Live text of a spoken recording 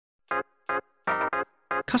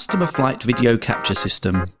Customer Flight Video Capture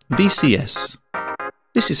System, VCS.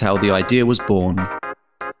 This is how the idea was born.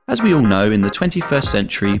 As we all know, in the 21st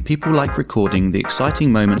century, people like recording the exciting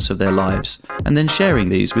moments of their lives and then sharing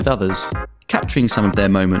these with others. Capturing some of their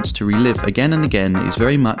moments to relive again and again is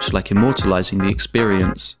very much like immortalizing the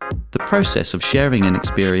experience. The process of sharing an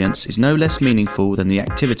experience is no less meaningful than the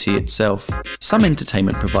activity itself. Some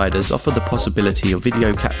entertainment providers offer the possibility of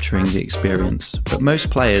video capturing the experience, but most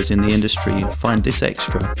players in the industry find this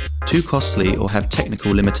extra, too costly, or have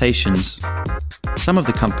technical limitations. Some of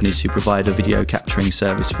the companies who provide a video capturing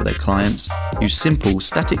service for their clients use simple,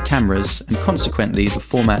 static cameras, and consequently the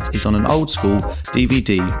format is on an old-school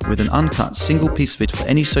DVD with an uncut single piece of it for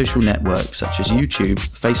any social network such as YouTube,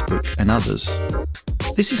 Facebook, and others.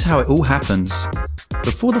 This is how it all happens.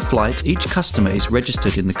 Before the flight, each customer is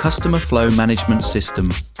registered in the Customer Flow Management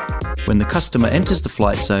System. When the customer enters the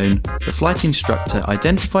flight zone, the flight instructor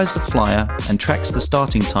identifies the flyer and tracks the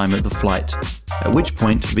starting time of the flight, at which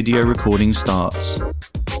point video recording starts.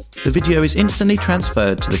 The video is instantly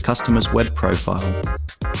transferred to the customer's web profile.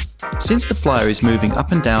 Since the flyer is moving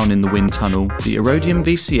up and down in the wind tunnel, the AERODIUM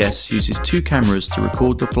VCS uses two cameras to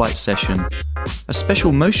record the flight session. A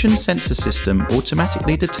special motion sensor system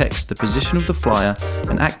automatically detects the position of the flyer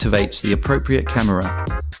and activates the appropriate camera.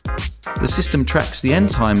 The system tracks the end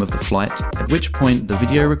time of the flight, at which point the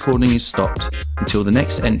video recording is stopped until the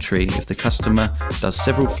next entry if the customer does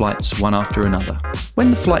several flights one after another.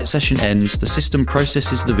 When the flight session ends, the system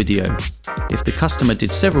processes the video. If the customer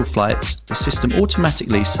did several flights, the system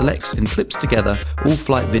automatically selects and clips together all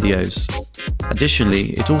flight videos.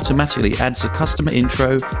 Additionally, it automatically adds a customer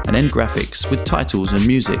intro and end graphics with titles and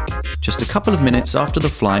music. Just a couple of minutes after the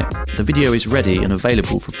flight, the video is ready and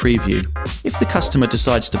available for preview. If the customer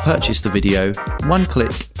decides to purchase the video, one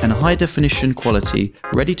click and a high-definition quality,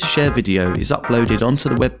 ready-to-share video is uploaded onto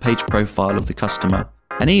the web page profile of the customer.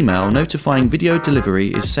 An email notifying video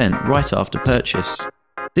delivery is sent right after purchase.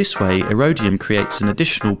 This way, AERODIUM creates an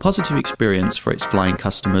additional positive experience for its flying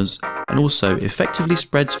customers and also effectively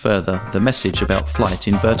spreads further the message about flight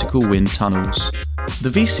in vertical wind tunnels. The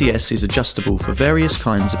VCS is adjustable for various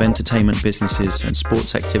kinds of entertainment businesses and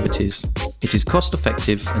sports activities. It is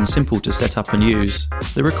cost-effective and simple to set up and use.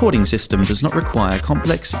 The recording system does not require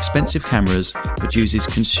complex, expensive cameras, but uses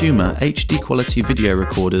consumer HD quality video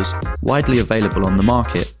recorders widely available on the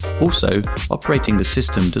market. Also, operating the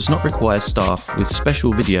system does not require staff with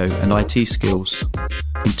special video and IT skills.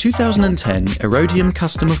 In 2010, AERODIUM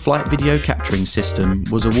Customer Flight Video Capturing System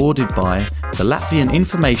was awarded by the Latvian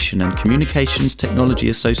Information and Communications Technology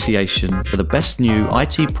Association for the Best New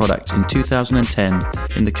IT Product in 2010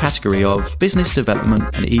 in the category of Business Development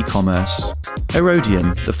and E-Commerce.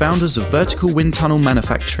 AERODIUM, the founders of vertical wind tunnel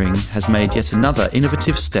manufacturing, has made yet another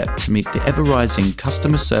innovative step to meet the ever-rising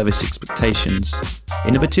customer service expectations.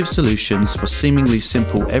 Innovative solutions for seemingly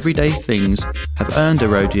simple everyday things have earned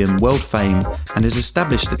AERODIUM world fame and has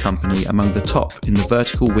established the company among the top in the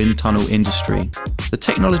vertical wind tunnel industry. The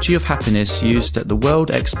technology of happiness used at the World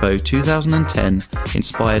Expo 2010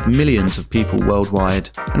 inspired millions of people worldwide,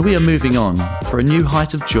 and we are moving on. For a new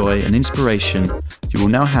height of joy and inspiration, you will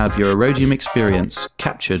now have your AERODIUM experience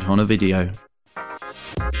captured on a video.